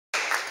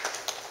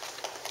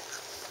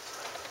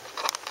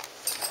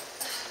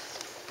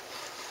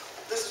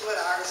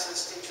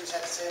Iris's teachers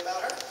had to say about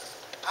her.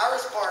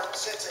 Iris Park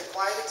sets a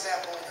quiet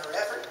example in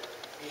her effort,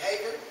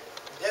 behavior,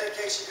 and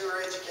dedication to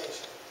her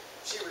education.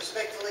 She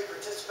respectfully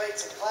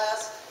participates in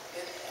class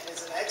and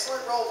is an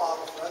excellent role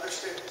model for other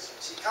students.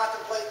 She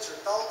contemplates her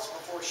thoughts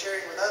before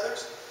sharing with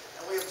others,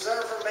 and we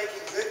observe her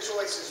making good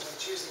choices when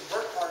choosing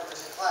work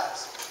partners in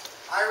class.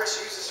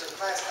 Iris uses her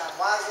class time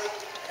wisely,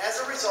 and as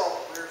a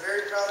result, we are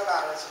very proud of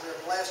Iris, and we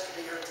are blessed to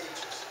be her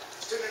teachers.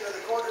 Student of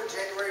the Quarter,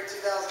 January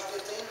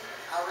 2015,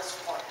 Iris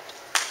Park.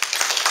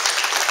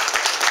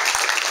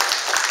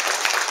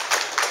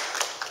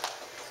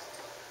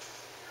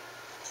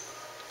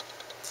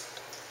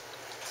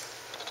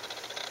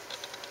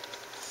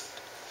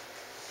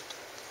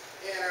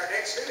 And our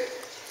next student,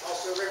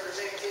 also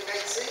representing Team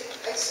 8C,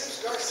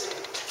 Jesus Garcia.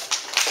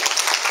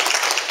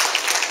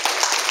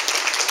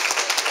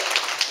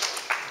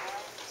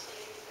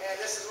 And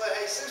this is what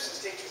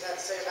Jesus' teachers had to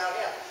say about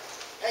him.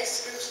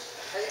 Jesus